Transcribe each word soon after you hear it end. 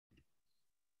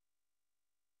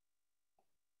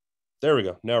There we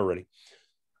go. Now we're ready.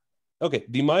 Okay,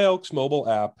 the My Elks mobile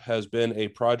app has been a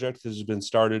project that has been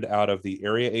started out of the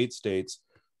Area 8 states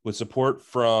with support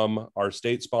from our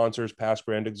state sponsors, past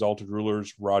Grand Exalted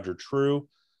Rulers Roger True,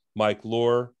 Mike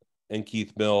Lohr, and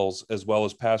Keith Mills, as well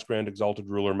as past Grand Exalted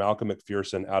Ruler Malcolm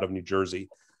McPherson out of New Jersey,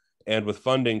 and with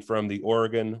funding from the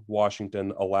Oregon,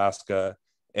 Washington, Alaska,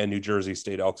 and New Jersey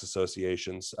State Elks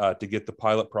Associations to get the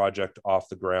pilot project off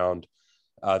the ground.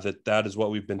 That is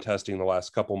what we've been testing the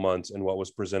last couple months and what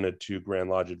was presented to Grand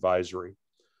Lodge Advisory.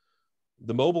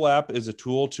 The mobile app is a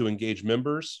tool to engage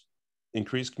members,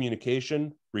 increase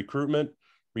communication, recruitment,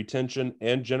 retention,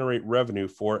 and generate revenue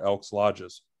for Elks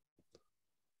Lodges.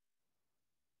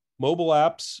 Mobile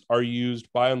apps are used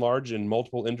by and large in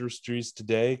multiple industries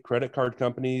today. Credit card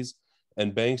companies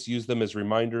and banks use them as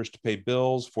reminders to pay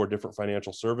bills for different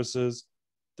financial services.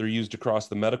 They're used across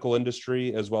the medical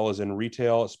industry as well as in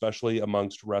retail, especially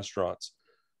amongst restaurants.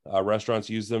 Restaurants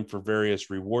use them for various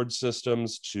reward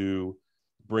systems to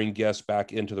bring guests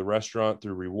back into the restaurant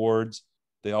through rewards.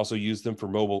 They also use them for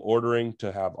mobile ordering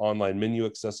to have online menu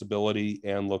accessibility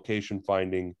and location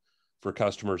finding for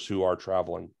customers who are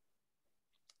traveling.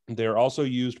 They're also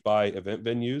used by event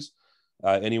venues.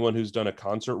 Anyone who's done a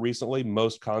concert recently,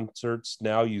 most concerts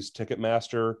now use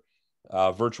Ticketmaster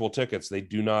virtual tickets. They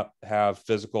do not have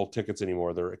physical tickets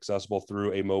anymore. They're accessible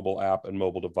through a mobile app and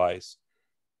mobile device.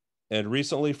 And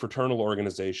recently, fraternal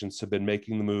organizations have been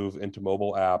making the move into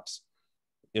mobile apps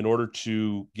in order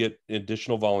to get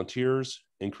additional volunteers,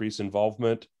 increase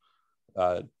involvement,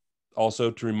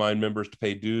 also to remind members to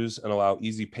pay dues and allow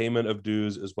easy payment of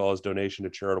dues as well as donation to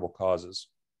charitable causes.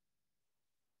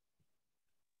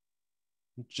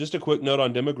 Just a quick note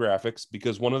on demographics,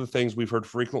 because one of the things we've heard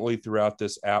frequently throughout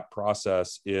this app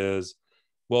process is,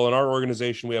 well, in our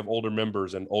organization, we have older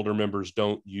members and older members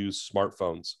don't use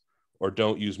smartphones or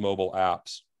don't use mobile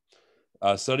apps.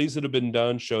 Studies that have been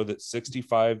done show that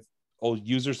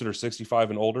users that are 65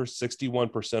 and older,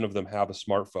 61% of them have a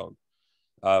smartphone.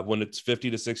 When it's 50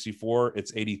 to 64,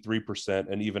 it's 83%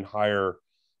 and even higher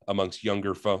amongst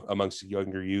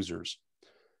younger users.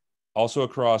 Also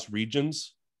across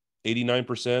regions,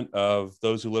 89% of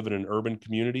those who live in an urban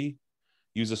community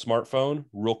use a smartphone.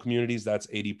 Rural communities, that's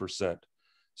 80%.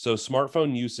 So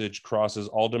smartphone usage crosses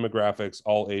all demographics,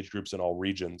 all age groups, and all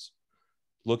regions.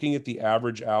 Looking at the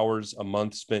average hours a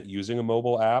month spent using a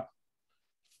mobile app,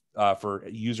 for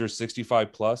users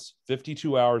 65 plus,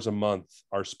 52 hours a month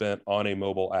are spent on a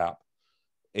mobile app.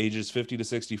 Ages 50 to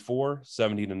 64,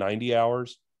 70 to 90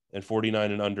 hours, and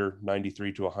 49 and under,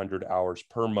 93 to 100 hours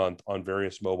per month on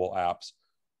various mobile apps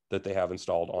that they have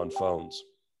installed on phones.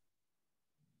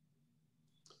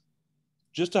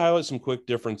 Just to highlight some quick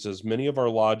differences, many of our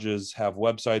lodges have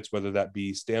websites, whether that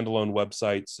be standalone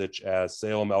websites such as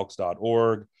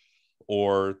salemelks.org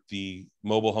or the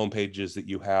mobile homepages that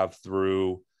you have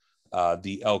through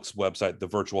the Elks website, the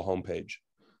virtual homepage.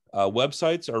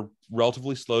 Websites are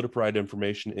relatively slow to provide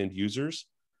information to end users,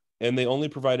 and they only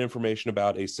provide information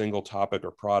about a single topic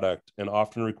or product and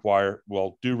often require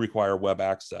web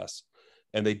access,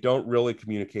 and they don't really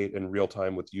communicate in real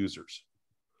time with users.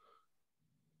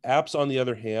 Apps, on the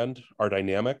other hand, are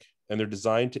dynamic, and they're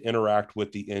designed to interact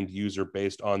with the end user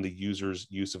based on the user's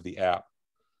use of the app.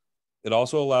 It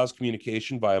also allows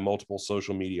communication via multiple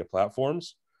social media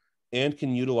platforms and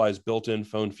can utilize built-in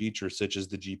phone features such as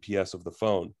the GPS of the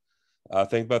phone.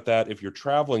 Think about that. If you're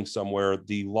traveling somewhere,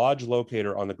 the lodge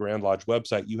locator on the Grand Lodge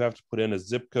website, you have to put in a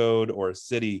zip code or a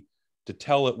city to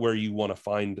tell it where you want to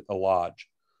find a lodge.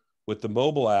 With the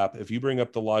mobile app, if you bring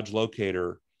up the lodge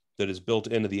locator that is built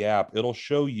into the app, it'll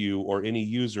show you or any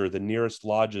user the nearest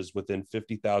lodges within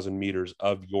 50,000 meters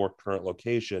of your current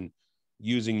location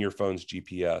using your phone's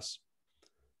GPS.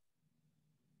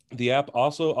 The app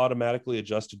also automatically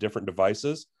adjusts to different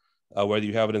devices. Whether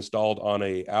you have it installed on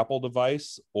an Apple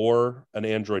device or an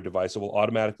Android device, it will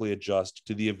automatically adjust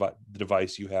to the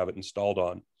device you have it installed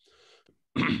on.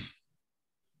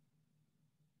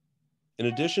 In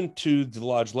addition to the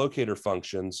lodge locator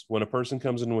functions, when a person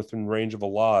comes in within range of a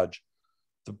lodge,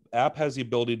 the app has the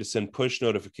ability to send push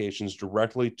notifications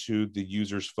directly to the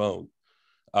user's phone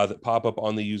that pop up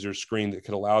on the user's screen that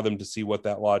could allow them to see what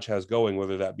that lodge has going,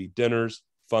 whether that be dinners,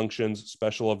 functions,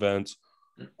 special events,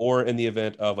 or in the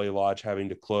event of a lodge having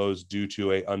to close due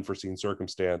to an unforeseen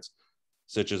circumstance,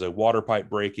 such as a water pipe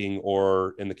breaking,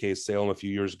 or in the case Salem a few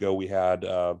years ago, we had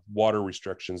water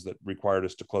restrictions that required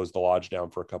us to close the lodge down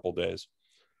for a couple days.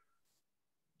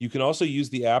 You can also use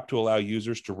the app to allow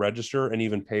users to register and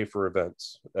even pay for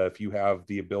events. If you have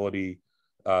the ability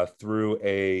through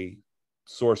a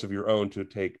source of your own to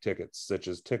take tickets, such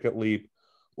as Ticket Leap,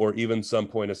 or even some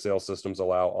point of sale systems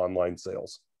allow online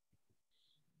sales.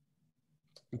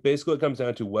 Basically, it comes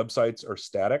down to websites are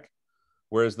static,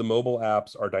 whereas the mobile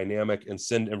apps are dynamic and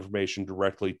send information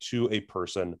directly to a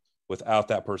person without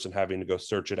that person having to go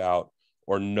search it out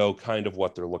or know kind of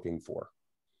what they're looking for.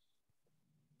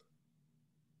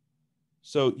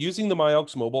 So using the My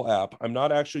Elks mobile app, I'm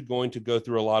not actually going to go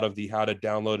through a lot of the how to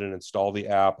download and install the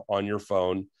app on your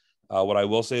phone. What I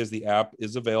will say is the app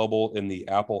is available in the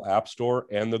Apple App Store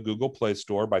and the Google Play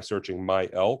Store by searching My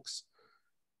Elks.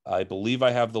 I believe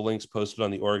I have the links posted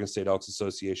on the Oregon State Elks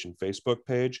Association Facebook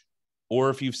page, or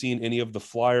if you've seen any of the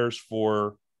flyers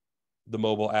for the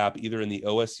mobile app, either in the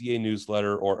OSCA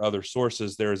newsletter or other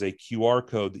sources, there is a QR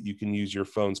code that you can use your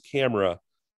phone's camera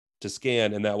to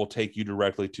scan, and that will take you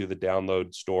directly to the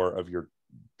download store of your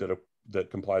that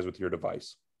complies with your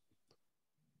device.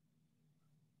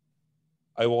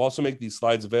 I will also make these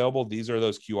slides available. These are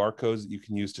those QR codes that you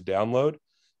can use to download.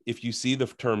 If you see the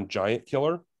term Giant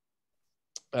Killer,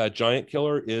 Giant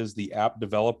Killer is the app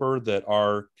developer that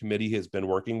our committee has been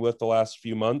working with the last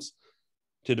few months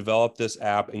to develop this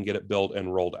app and get it built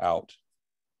and rolled out.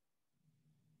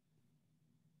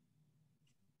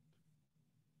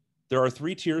 There are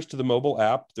 3 tiers to the mobile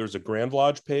app. There's a Grand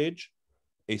Lodge page,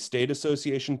 a state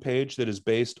association page that is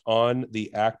based on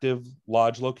the active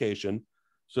lodge location.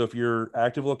 So if your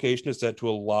active location is set to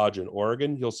a lodge in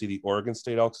Oregon, you'll see the Oregon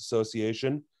State Elks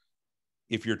Association.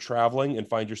 If you're traveling and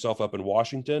find yourself up in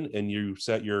Washington and you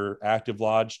set your active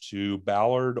lodge to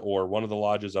Ballard or one of the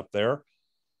lodges up there,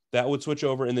 that would switch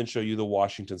over and then show you the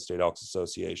Washington State Elks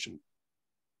Association.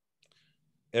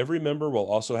 Every member will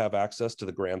also have access to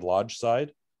the Grand Lodge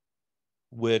side,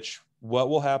 which what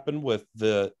will happen with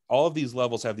all of these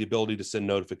levels have the ability to send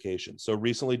notifications. So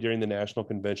recently during the National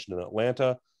Convention in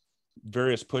Atlanta,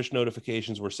 various push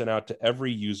notifications were sent out to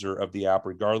every user of the app,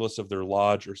 regardless of their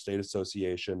lodge or state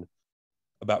association,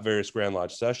 about various Grand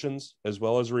Lodge sessions, as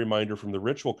well as a reminder from the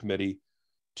Ritual Committee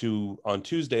to, on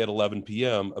Tuesday at 11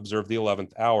 p.m., observe the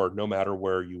 11th hour, no matter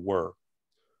where you were.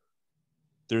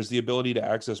 There's the ability to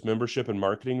access membership and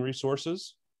marketing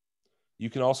resources. You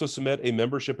can also submit a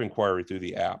membership inquiry through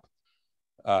the app.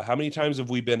 How many times have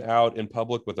we been out in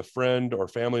public with a friend or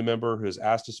family member who has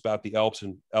asked us about the Elks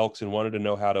and wanted to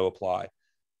know how to apply?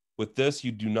 With this,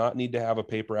 you do not need to have a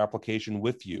paper application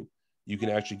with you. You can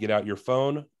actually get out your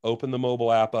phone, open the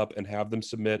mobile app up, and have them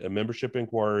submit a membership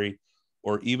inquiry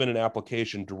or even an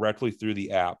application directly through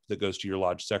the app that goes to your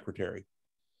lodge secretary.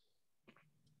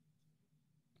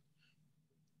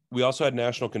 We also had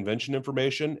national convention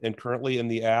information, and currently in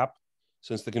the app,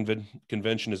 since the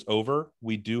convention is over,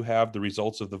 we do have the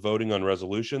results of the voting on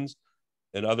resolutions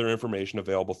and other information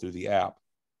available through the app.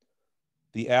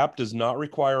 The app does not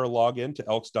require a login to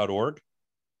elks.org.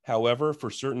 However, for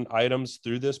certain items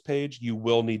through this page, you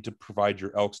will need to provide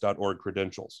your elks.org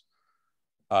credentials.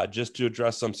 Just to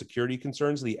address some security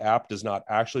concerns, the app does not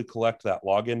actually collect that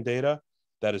login data.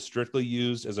 That is strictly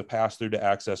used as a pass-through to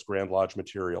access Grand Lodge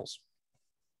materials.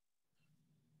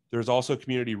 There's also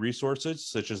community resources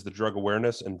such as the drug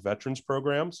awareness and veterans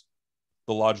programs,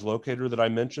 the lodge locator that I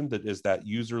mentioned, that is that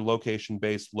user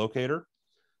location-based locator,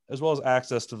 as well as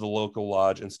access to the local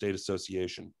lodge and state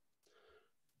association.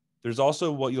 There's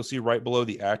also what you'll see right below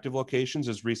the active locations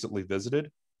is recently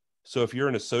visited. So if you're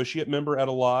an associate member at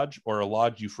a lodge or a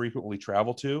lodge you frequently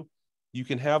travel to, you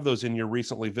can have those in your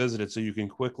recently visited so you can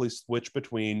quickly switch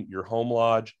between your home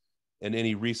lodge and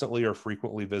any recently or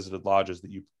frequently visited lodges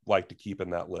that you like to keep in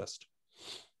that list.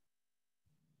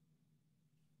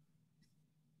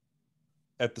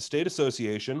 At the state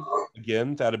association,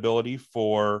 again, that ability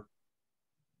for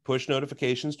push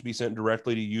notifications to be sent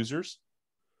directly to users.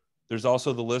 There's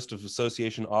also the list of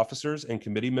association officers and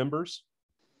committee members,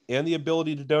 and the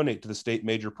ability to donate to the state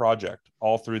major project,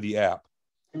 all through the app.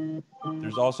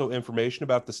 There's also information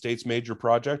about the state's major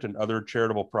project and other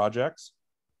charitable projects,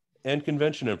 and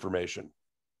convention information.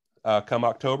 Come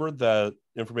October, the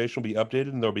information will be updated,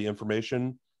 and there'll be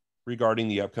information regarding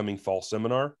the upcoming fall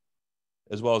seminar,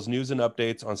 as well as news and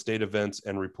updates on state events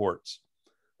and reports.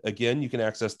 Again, you can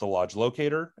access the lodge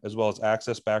locator, as well as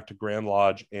access back to Grand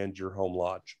Lodge and your home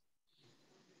lodge.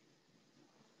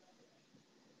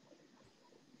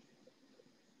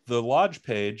 The lodge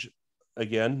page,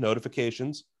 again,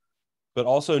 notifications, but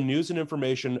also news and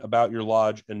information about your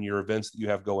lodge and your events that you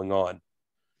have going on.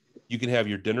 You can have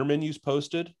your dinner menus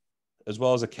posted, as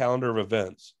well as a calendar of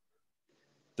events.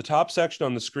 The top section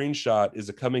on the screenshot is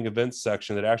a coming events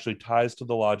section that actually ties to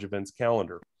the lodge events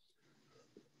calendar.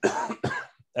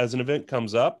 As an event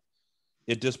comes up,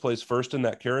 it displays first in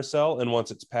that carousel, and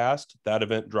once it's passed, that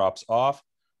event drops off,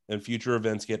 and future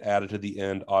events get added to the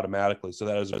end automatically. So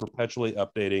that is a perpetually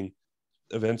updating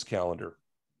events calendar.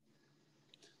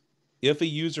 If a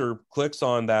user clicks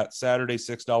on that Saturday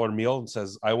 $6 meal and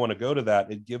says, I want to go to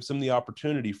that, it gives them the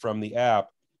opportunity from the app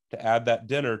to add that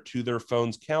dinner to their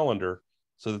phone's calendar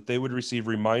so that they would receive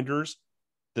reminders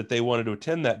that they wanted to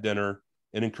attend that dinner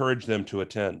and encourage them to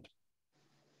attend.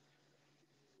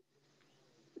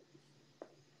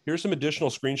 Here's some additional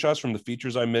screenshots from the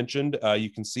features I mentioned. You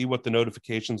can see what the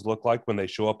notifications look like when they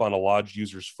show up on a Lodge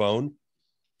user's phone,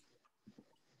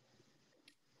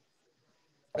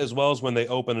 as well as when they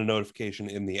open a notification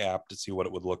in the app to see what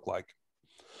it would look like.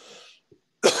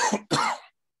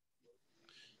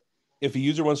 If a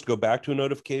user wants to go back to a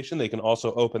notification, they can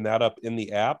also open that up in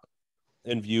the app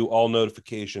and view all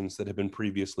notifications that have been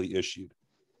previously issued.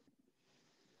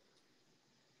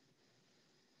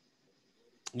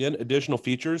 Again, additional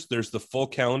features, there's the full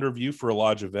calendar view for a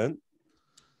Lodge event.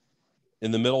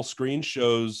 In the middle screen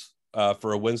shows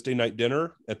for a Wednesday night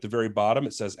dinner. At the very bottom,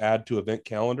 it says add to event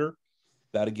calendar.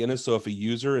 That again is so if a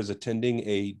user is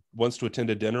wants to attend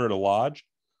a dinner at a lodge,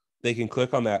 they can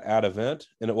click on that add event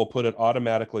and it will put it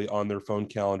automatically on their phone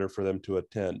calendar for them to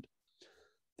attend.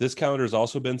 This calendar has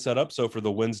also been set up so for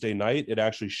the Wednesday night, it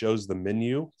actually shows the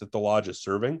menu that the lodge is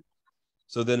serving.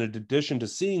 So then in addition to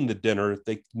seeing the dinner,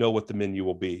 they know what the menu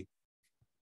will be.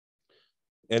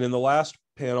 And in the last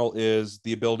panel is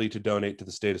the ability to donate to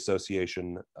the state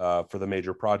association for the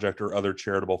major project or other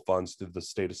charitable funds through the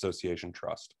state association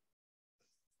trust.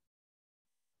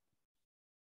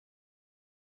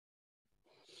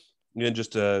 Again,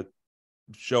 just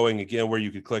showing again where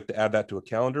you could click to add that to a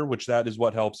calendar, which that is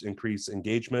what helps increase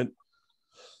engagement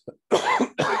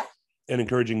and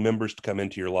encouraging members to come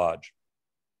into your lodge.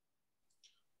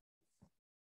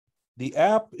 The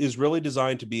app is really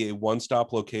designed to be a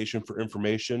one-stop location for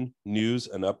information, news,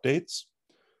 and updates.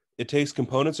 It takes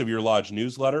components of your lodge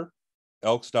newsletter,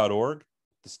 elks.org,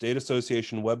 the state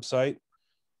association website,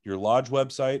 your lodge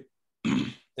website,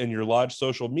 and your lodge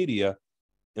social media,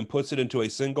 and puts it into a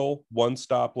single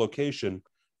one-stop location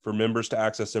for members to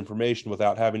access information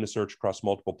without having to search across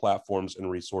multiple platforms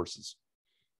and resources.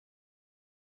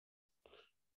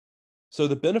 So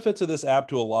the benefits of this app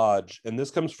to a lodge, and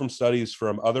this comes from studies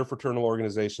from other fraternal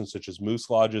organizations such as Moose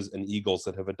Lodges and Eagles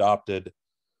that have adopted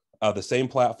the same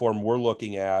platform we're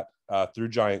looking at through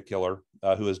Giant Killer,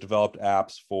 who has developed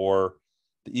apps for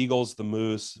the Eagles, the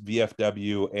Moose,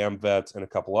 VFW, AMVETS, and a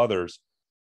couple others.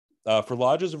 For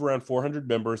lodges of around 400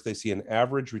 members, they see an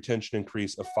average retention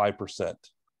increase of 5%.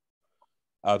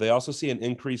 They also see an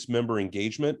increased member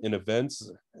engagement in events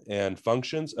and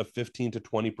functions of 15 to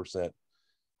 20%,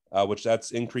 which that's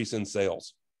increase in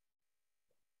sales.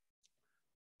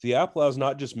 The app allows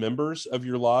not just members of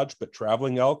your lodge, but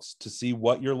traveling Elks to see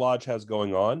what your lodge has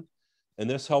going on. And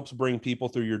this helps bring people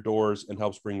through your doors and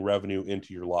helps bring revenue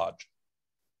into your lodge.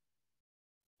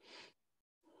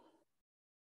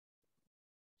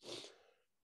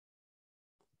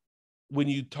 When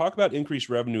you talk about increased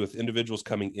revenue with individuals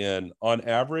coming in, on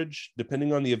average,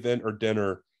 depending on the event or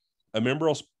dinner, a member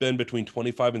will spend between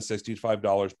 $25 and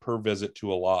 $65 per visit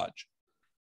to a lodge.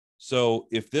 So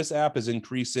if this app is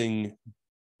increasing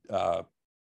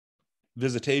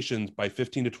visitations by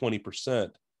 15 to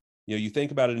 20%, you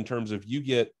think about it in terms of you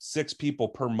get 6 people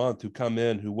per month who come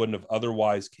in who wouldn't have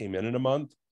otherwise came in a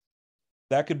month.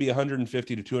 That could be $150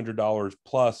 to $200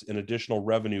 plus in additional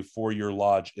revenue for your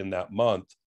lodge in that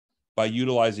month by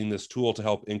utilizing this tool to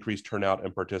help increase turnout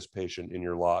and participation in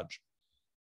your lodge.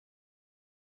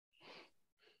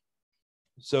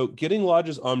 So getting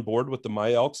lodges on board with the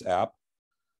My Elks app,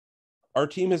 our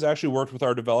team has actually worked with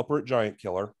our developer at Giant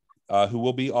Killer, who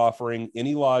will be offering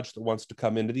any lodge that wants to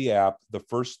come into the app, the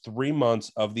first 3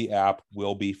 months of the app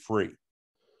will be free.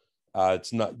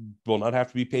 Will not have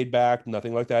to be paid back,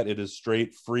 nothing like that. It is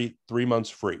straight free, 3 months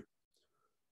free.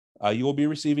 You will be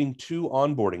receiving 2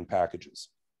 onboarding packages.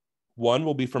 One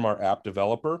will be from our app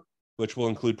developer, which will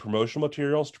include promotional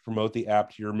materials to promote the app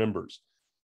to your members.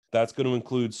 That's going to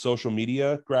include social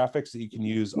media graphics that you can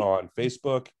use on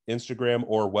Facebook, Instagram,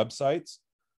 or websites,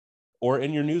 or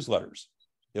in your newsletters.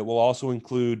 It will also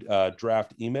include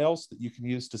draft emails that you can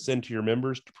use to send to your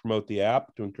members to promote the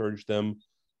app, to encourage them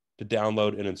to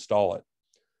download and install it.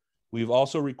 We've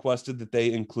also requested that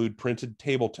they include printed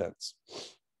table tents.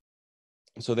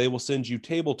 So they will send you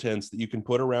table tents that you can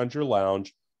put around your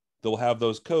lounge. They'll have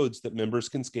those codes that members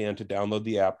can scan to download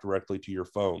the app directly to your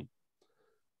phone.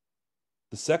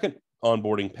 The second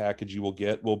onboarding package you will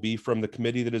get will be from the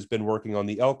committee that has been working on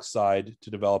the Elk side to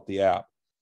develop the app.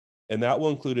 And that will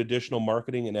include additional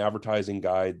marketing and advertising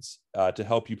guides to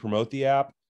help you promote the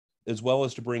app, as well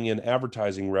as to bring in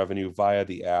advertising revenue via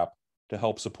the app to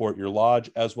help support your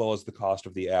lodge, as well as the cost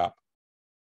of the app.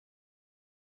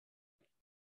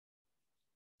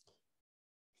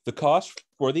 The cost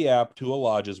for the app to a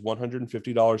lodge is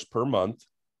 $150 per month.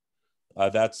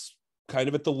 That's kind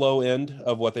of at the low end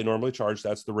of what they normally charge.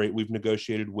 That's the rate we've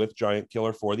negotiated with Giant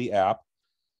Killer for the app.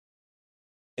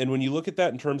 And when you look at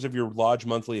that in terms of your lodge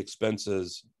monthly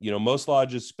expenses, most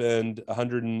lodges spend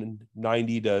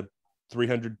 $190 to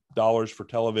 $300 for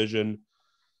television,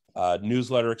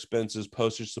 newsletter expenses,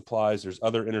 postage supplies. There's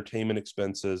other entertainment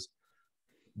expenses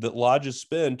that lodges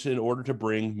spend in order to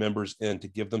bring members in, to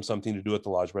give them something to do at the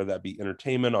lodge, whether that be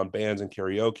entertainment on bands and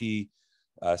karaoke,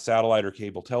 satellite or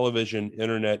cable television,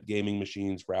 internet, gaming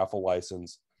machines, raffle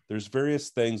license. There's various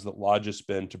things that lodges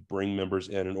spend to bring members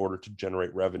in order to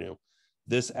generate revenue.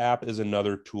 This app is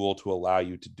another tool to allow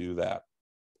you to do that.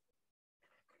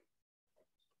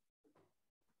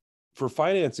 For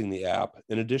financing the app,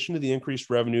 in addition to the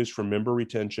increased revenues from member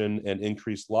retention and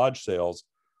increased lodge sales,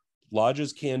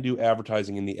 lodges can do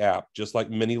advertising in the app, just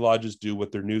like many lodges do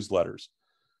with their newsletters.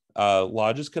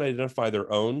 Lodges can identify their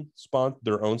own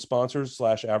sponsors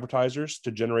 / advertisers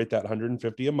to generate that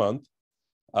 $150 a month.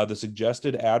 The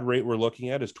suggested ad rate we're looking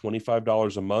at is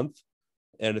 $25 a month.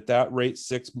 And at that rate,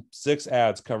 six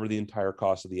ads cover the entire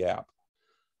cost of the app.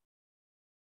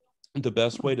 The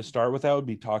best way to start with that would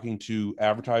be talking to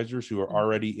advertisers who are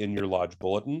already in your lodge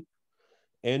bulletin.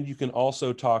 And you can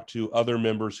also talk to other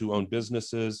members who own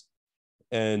businesses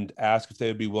and ask if they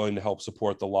would be willing to help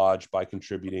support the lodge by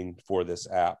contributing for this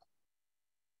app.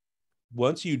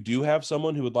 Once you do have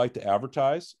someone who would like to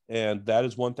advertise, and that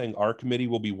is one thing our committee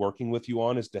will be working with you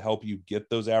on, is to help you get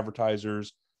those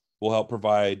advertisers. We'll help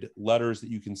provide letters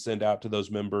that you can send out to those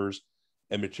members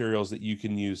and materials that you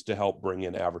can use to help bring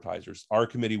in advertisers. Our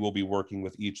committee will be working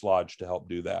with each lodge to help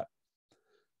do that.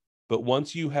 But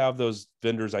once you have those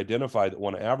vendors identified that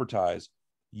want to advertise,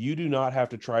 you do not have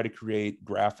to try to create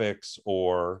graphics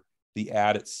or the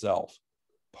ad itself.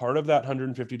 Part of that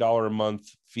 $150 a month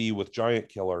fee with Giant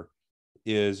Killer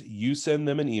is you send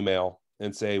them an email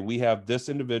and say, we have this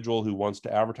individual who wants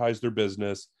to advertise their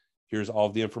business. Here's all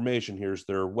of the information. Here's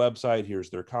their website. Here's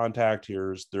their contact.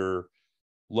 Here's their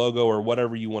logo or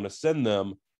whatever you want to send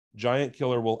them. Giant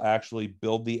Killer will actually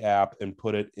build the ad and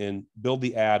put it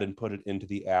into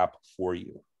the app for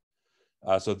you.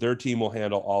 So their team will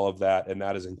handle all of that, and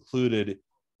that is included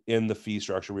in the fee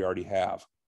structure we already have.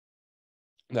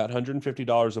 That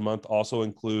 $150 a month also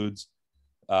includes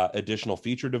additional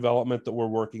feature development that we're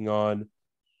working on,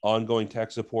 ongoing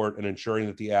tech support, and ensuring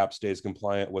that the app stays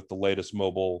compliant with the latest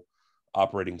mobile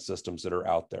operating systems that are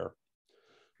out there.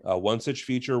 One such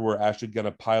feature we're actually going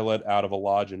to pilot out of a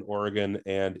lodge in Oregon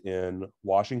and in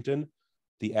Washington.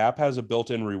 The app has a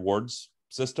built-in rewards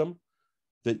system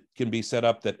that can be set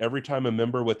up that every time a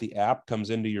member with the app comes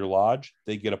into your lodge,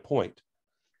 they get a point.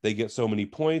 They get so many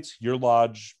points. Your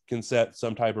lodge can set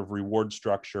some type of reward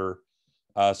structure.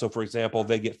 So for example,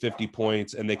 they get 50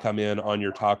 points and they come in on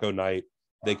your taco night,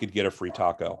 they could get a free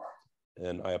taco.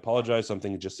 And I apologize,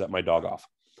 something just set my dog off.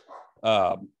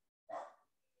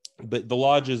 But the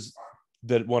lodges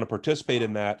that want to participate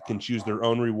in that can choose their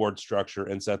own reward structure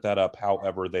and set that up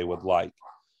however they would like.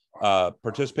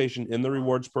 Participation in the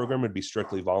rewards program would be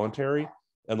strictly voluntary,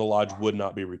 and the lodge would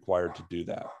not be required to do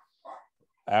that.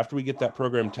 After we get that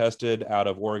program tested out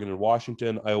of Oregon and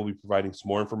Washington, I will be providing some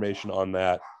more information on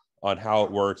that, on how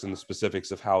it works and the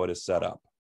specifics of how it is set up.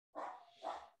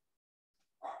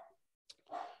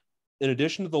 In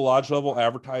addition to the lodge level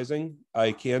advertising,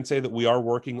 I can say that we are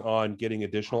working on getting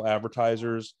additional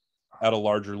advertisers at a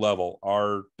larger level.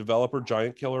 Our developer,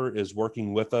 Giant Killer, is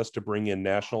working with us to bring in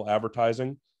national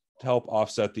advertising to help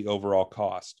offset the overall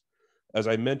cost. As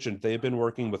I mentioned, they've been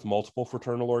working with multiple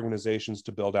fraternal organizations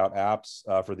to build out apps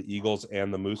for the Eagles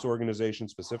and the Moose organization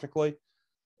specifically,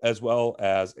 as well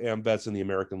as AMVETS and the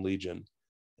American Legion.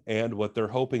 And what they're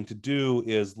hoping to do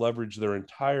is leverage their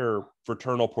entire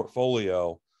fraternal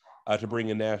portfolio to bring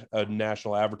in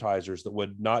national advertisers that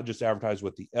would not just advertise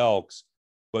with the Elks,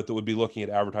 but that would be looking at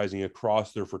advertising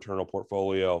across their fraternal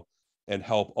portfolio and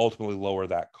help ultimately lower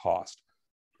that cost.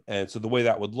 And so the way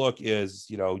that would look is,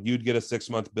 you'd get a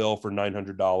 6-month bill for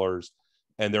 $900,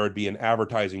 and there would be an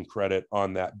advertising credit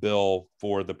on that bill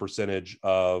for the percentage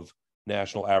of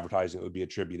national advertising that would be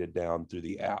attributed down through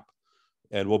the app.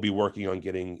 And we'll be working on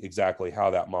getting exactly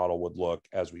how that model would look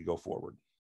as we go forward.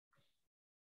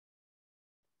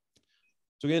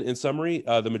 So again, in summary,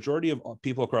 the majority of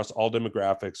people across all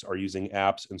demographics are using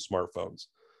apps and smartphones.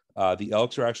 The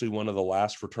Elks are actually one of the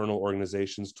last fraternal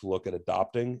organizations to look at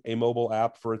adopting a mobile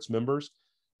app for its members.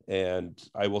 And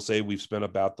I will say we've spent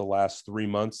about the last 3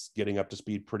 months getting up to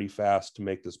speed pretty fast to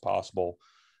make this possible.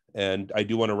 And I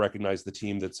do want to recognize the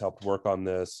team that's helped work on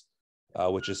this,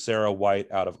 which is Sarah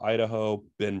White out of Idaho,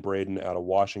 Ben Braden out of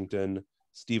Washington,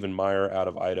 Stephen Meyer out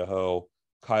of Idaho,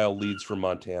 Kyle Leeds from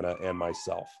Montana, and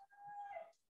myself.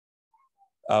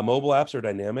 Mobile apps are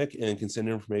dynamic and can send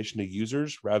information to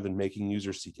users rather than making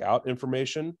users seek out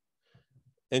information,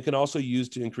 and can also use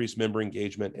to increase member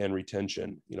engagement and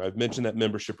retention. I've mentioned that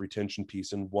membership retention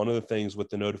piece, and one of the things with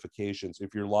the notifications,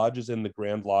 if your lodge is in the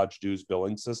Grand Lodge dues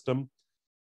billing system,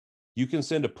 you can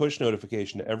send a push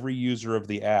notification to every user of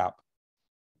the app,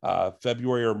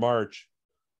 February or March.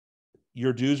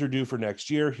 Your dues are due for next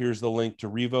year. Here's the link to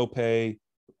RevoPay,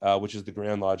 which is the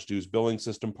Grand Lodge dues billing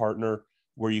system partner,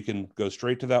 where you can go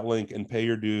straight to that link and pay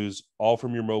your dues all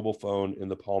from your mobile phone in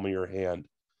the palm of your hand.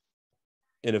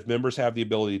 And if members have the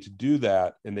ability to do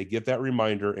that and they get that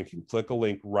reminder and can click a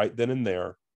link right then and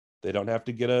there, they don't have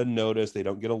to get a notice, they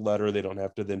don't get a letter, they don't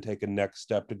have to then take a next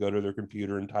step to go to their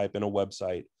computer and type in a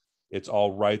website. It's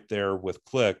all right there with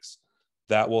clicks.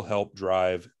 That will help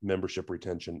drive membership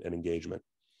retention and engagement.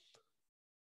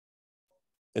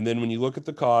 And then when you look at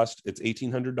the cost, it's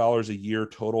 $1,800 a year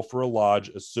total for a lodge,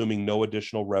 assuming no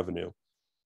additional revenue.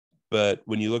 But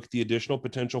when you look at the additional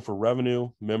potential for revenue,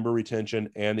 member retention,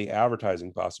 and the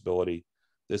advertising possibility,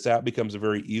 this app becomes a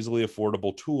very easily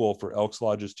affordable tool for Elks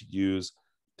Lodges to use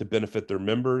to benefit their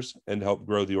members and help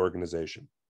grow the organization.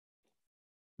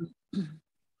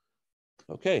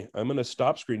 Okay, I'm going to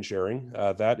stop screen sharing.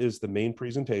 That is the main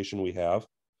presentation we have.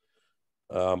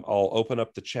 I'll open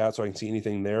up the chat so I can see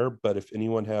anything there, but if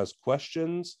anyone has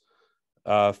questions,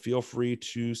 feel free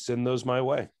to send those my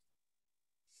way.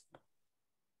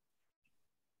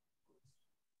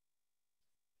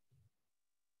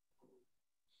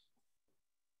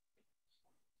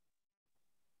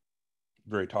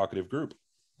 Very talkative group.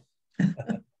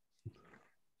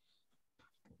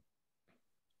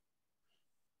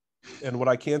 And what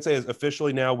I can say is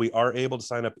officially now we are able to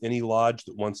sign up any lodge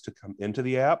that wants to come into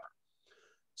the app.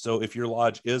 So if your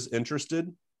lodge is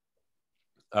interested,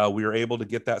 we are able to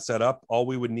get that set up. All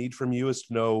we would need from you is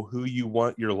to know who you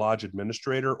want your lodge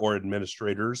administrator or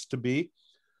administrators to be.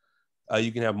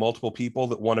 You can have multiple people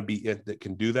that want to be in, that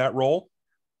can do that role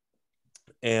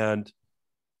and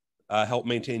help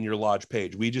maintain your lodge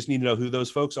page. We just need to know who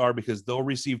those folks are because they'll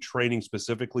receive training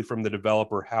specifically from the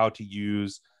developer how to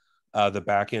use the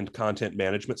backend content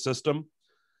management system.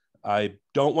 I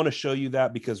don't want to show you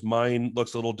that because mine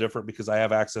looks a little different because I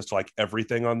have access to like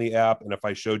everything on the app. And if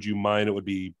I showed you mine, it would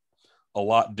be a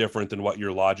lot different than what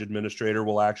your lodge administrator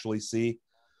will actually see.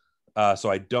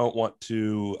 So I don't want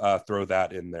to throw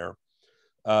that in there.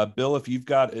 Bill, if you've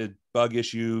got a bug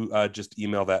issue, just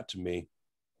email that to me.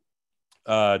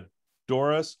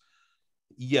 Doris,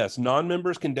 yes,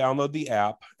 non-members can download the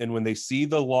app. And when they see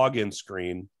the login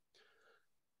screen,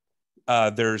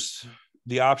 there's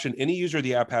the option, any user of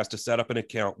the app has to set up an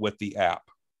account with the app.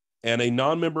 And a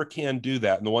non-member can do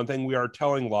that. And the one thing we are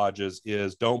telling lodges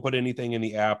is don't put anything in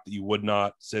the app that you would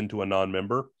not send to a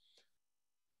non-member.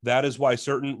 That is why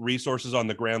certain resources on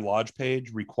the Grand Lodge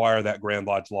page require that Grand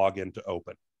Lodge login to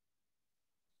open.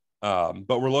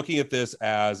 But we're looking at this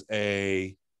as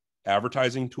a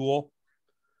advertising tool.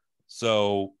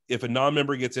 So if a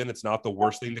non-member gets in, it's not the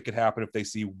worst thing that could happen if they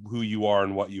see who you are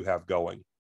and what you have going.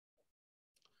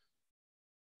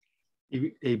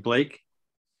 Hey, Blake?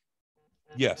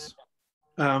 Yes.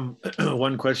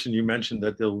 One question, you mentioned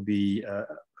that there will be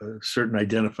certain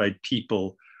identified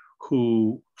people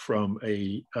who, from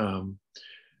a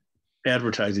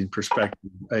advertising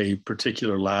perspective, a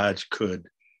particular lodge could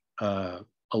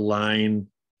align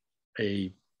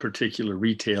a particular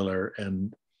retailer,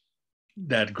 and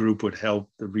that group would help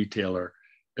the retailer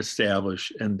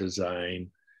establish and design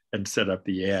and set up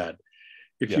the ad.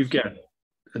 If Yes. you've got,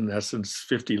 in essence,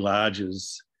 50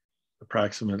 lodges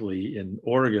approximately in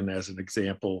Oregon as an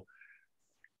example,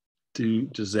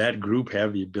 does that group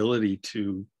have the ability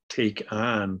to take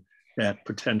on that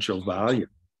potential volume?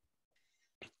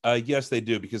 Yes, they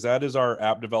do, because that is our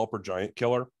app developer giant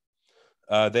killer.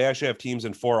 They actually have teams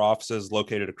in 4 offices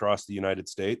located across the United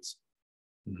States.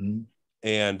 Mm-hmm.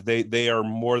 And they are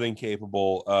more than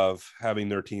capable of having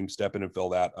their team step in and fill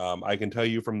that. I can tell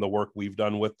you from the work we've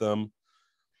done with them,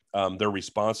 their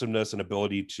responsiveness and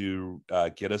ability to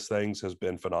get us things has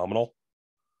been phenomenal.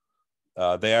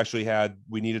 They actually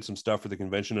we needed some stuff for the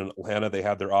convention in Atlanta. They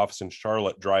had their office in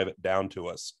Charlotte drive it down to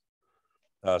us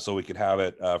so we could have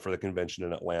it for the convention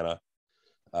in Atlanta.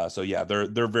 So yeah,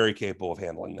 they're very capable of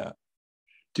handling that.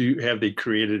 Have they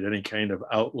created any kind of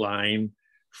outline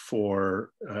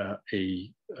for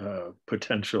a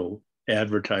potential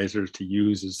advertisers to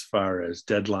use as far as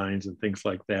deadlines and things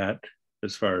like that,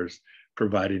 as far as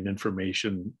providing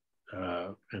information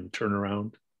and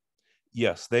turnaround?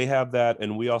 Yes, they have that.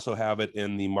 And we also have it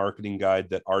in the marketing guide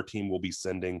that our team will be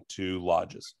sending to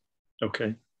lodges.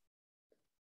 Okay.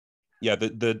 Yeah,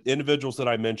 the individuals that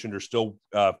I mentioned are still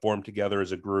formed together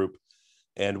as a group,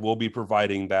 and we'll be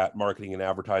providing that marketing and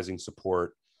advertising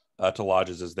support to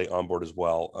lodges as they onboard as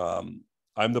well.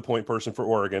 I'm the point person for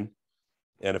Oregon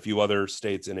and a few other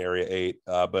states in Area 8,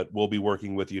 but we'll be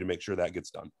working with you to make sure that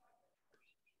gets done.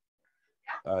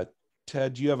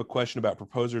 Ted, do you have a question about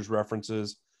proposers'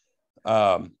 references?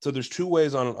 So there's two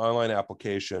ways on an online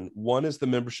application. One is the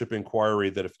membership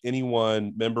inquiry that if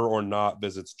anyone, member or not,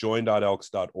 visits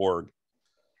join.elks.org.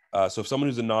 So if someone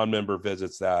who's a non-member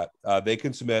visits that, they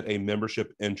can submit a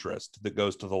membership interest that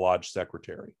goes to the lodge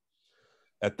secretary.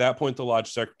 At that point, the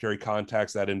lodge secretary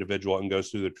contacts that individual and goes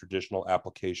through the traditional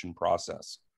application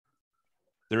process.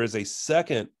 There is a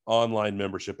second online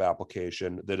membership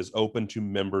application that is open to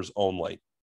members only,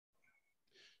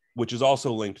 which is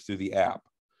also linked through the app.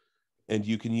 And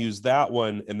you can use that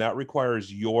one, and that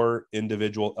requires your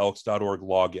individual elks.org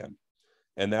login.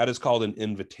 And that is called an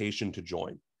invitation to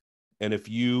join. And if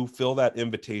you fill that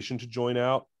invitation to join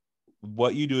out,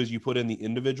 what you do is you put in the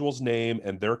individual's name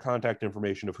and their contact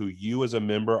information of who you as a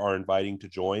member are inviting to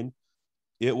join.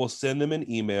 It will send them an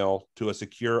email to a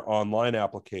secure online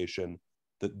application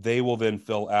that they will then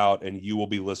fill out, and you will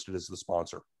be listed as the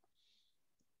sponsor.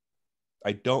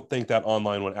 I don't think that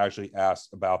online one actually asks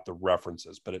about the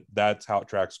references, but that's how it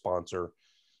tracks sponsor,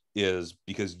 is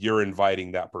because you're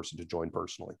inviting that person to join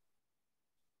personally.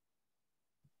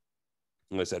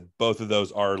 Like I said, both of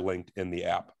those are linked in the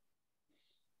app.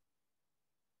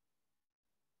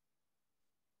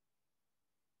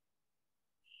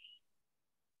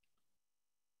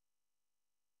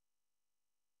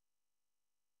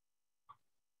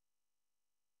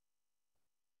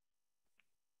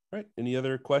 All right. Any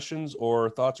other questions or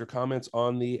thoughts or comments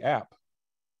on the app?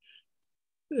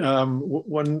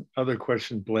 One other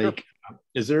question, Blake. Sure.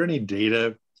 Is there any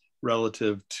data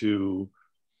relative to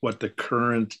what the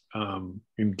current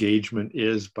engagement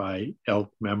is by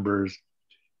Elk members,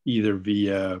 either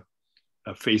via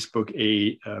a Facebook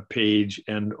page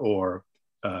and or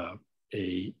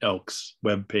a Elks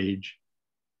web page?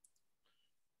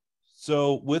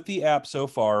 So with the app so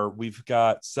far, we've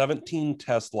got 17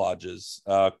 test lodges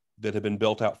that have been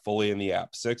built out fully in the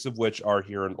app, 6 of which are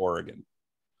here in Oregon.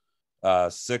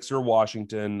 6 are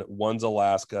Washington, 1's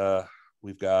Alaska.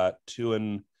 We've got 2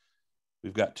 in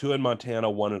Montana,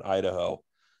 1 in Idaho.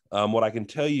 What I can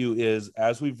tell you is,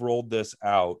 as we've rolled this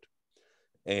out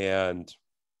and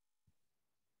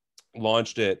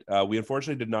launched it, we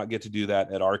unfortunately did not get to do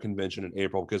that at our convention in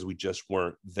April because we just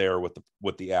weren't there with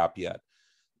the app yet.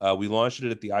 We launched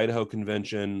it at the Idaho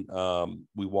convention.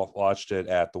 We launched it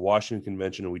at the Washington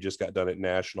convention, and we just got done at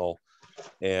National.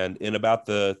 And in about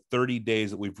the 30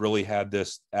 days that we've really had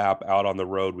this app out on the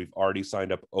road, we've already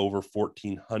signed up over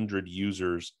 1,400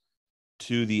 users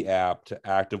to the app to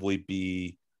actively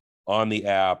be on the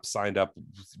app, signed up,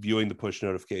 viewing the push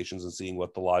notifications and seeing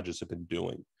what the lodges have been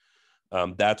doing.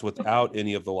 That's without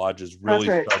any of the lodges really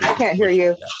starting. I can't hear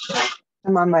you.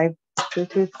 I'm on my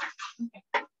Bluetooth.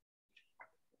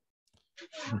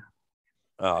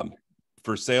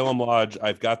 For Salem Lodge,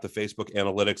 I've got the Facebook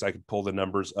analytics I could pull the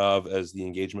numbers of as the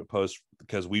engagement post,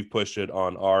 because we've pushed it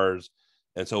on ours,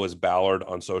 and so is Ballard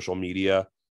on social media.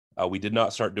 We did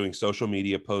not start doing social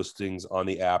media postings on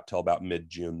the app till about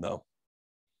mid-June, though.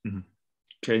 Mm-hmm.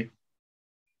 Okay.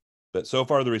 But so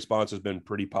far, the response has been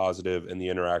pretty positive, and the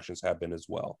interactions have been as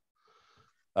well.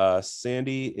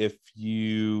 Sandy, if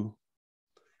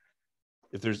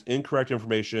there's incorrect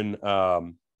information,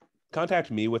 contact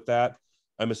me with that.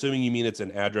 I'm assuming you mean it's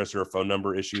an address or a phone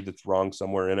number issue that's wrong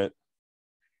somewhere in it.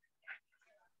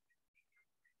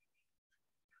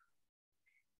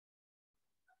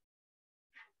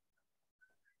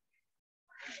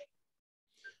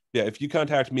 Yeah, if you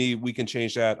contact me, we can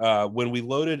change that. When we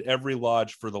loaded every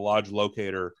lodge for the lodge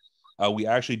locator, we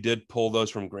actually did pull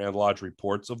those from Grand Lodge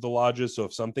reports of the lodges. So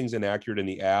if something's inaccurate in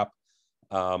the app,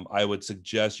 I would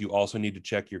suggest you also need to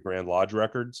check your Grand Lodge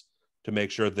records to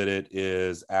make sure that it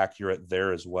is accurate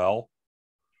there as well.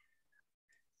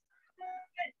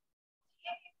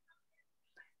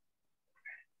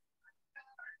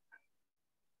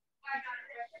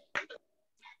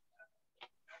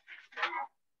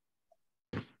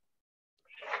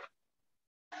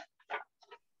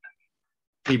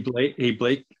 Hey,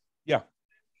 Blake. Yeah.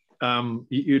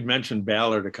 You'd mentioned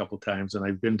Ballard a couple of times, and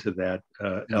I've been to that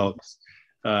Elks.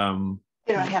 They don't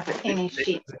have any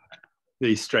sheets.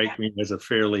 They strike me as a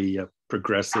fairly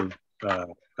progressive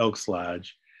Elks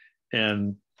Lodge.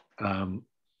 And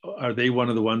are they one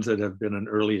of the ones that have been an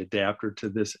early adapter to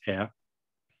this app?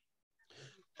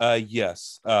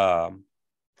 Yes.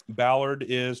 Ballard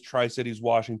is, Tri-Cities,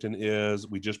 Washington is.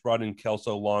 We just brought in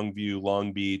Kelso, Longview,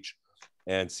 Long Beach,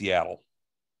 and Seattle.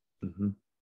 Mm-hmm.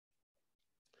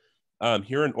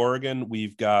 Here in Oregon,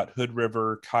 we've got Hood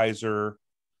River, Kaiser,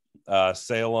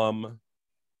 Salem,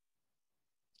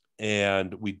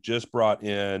 and we just brought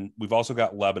in, we've also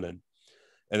got Lebanon.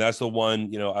 And that's the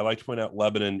one, I like to point out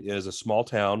Lebanon is a small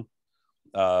town,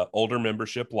 older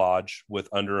membership lodge with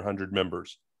under 100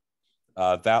 members.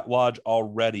 That lodge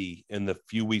already, in the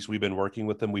few weeks we've been working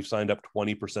with them, we've signed up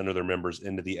 20% of their members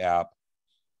into the app,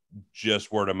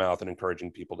 just word of mouth and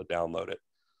encouraging people to download it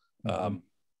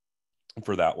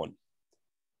for that one.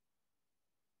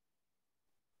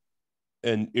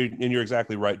 And you're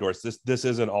exactly right, Doris. This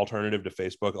is an alternative to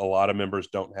Facebook. A lot of members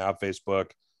don't have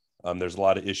Facebook. There's a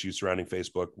lot of issues surrounding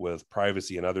Facebook with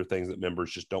privacy and other things that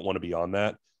members just don't want to be on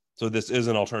that. So this is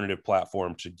an alternative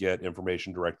platform to get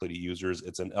information directly to users.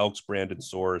 It's an Elks branded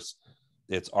source.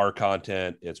 It's our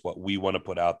content. It's what we want to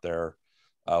put out there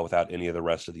without any of the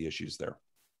rest of the issues there.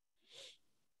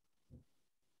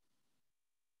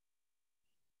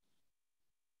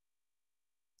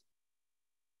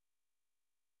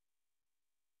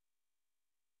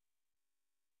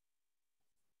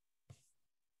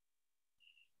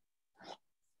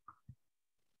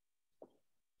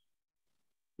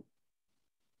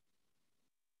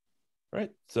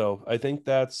 Right. So I think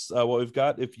that's what we've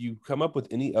got. If you come up with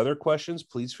any other questions,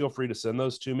 please feel free to send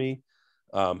those to me.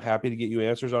 Happy to get you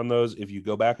answers on those. If you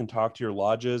go back and talk to your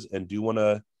lodges and do want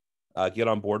to get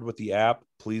on board with the app,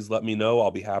 please let me know.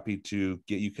 I'll be happy to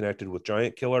get you connected with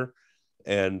Giant Killer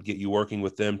and get you working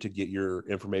with them to get your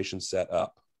information set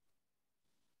up.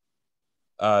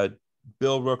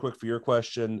 Bill, real quick for your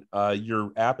question,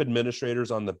 your app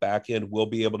administrators on the back end will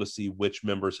be able to see which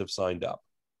members have signed up.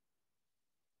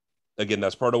 Again,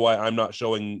 that's part of why I'm not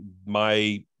showing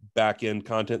my back-end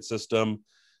content system.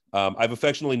 I've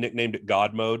affectionately nicknamed it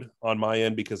God mode on my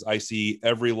end because I see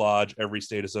every lodge, every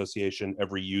state association,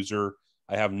 every user.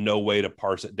 I have no way to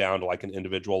parse it down to like an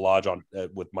individual lodge on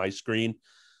with my screen.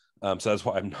 So that's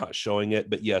why I'm not showing it.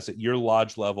 But yes, at your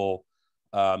lodge level,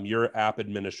 your app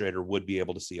administrator would be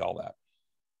able to see all that.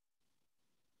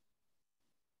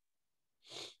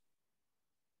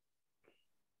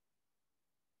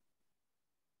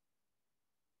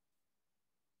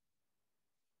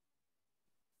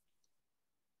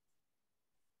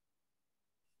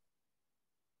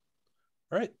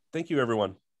 All right. Thank you,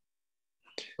 everyone.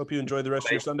 Hope you enjoy the rest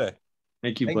of your Sunday.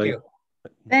 Thank you, Blake.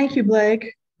 Thank you,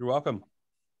 Blake. You're welcome.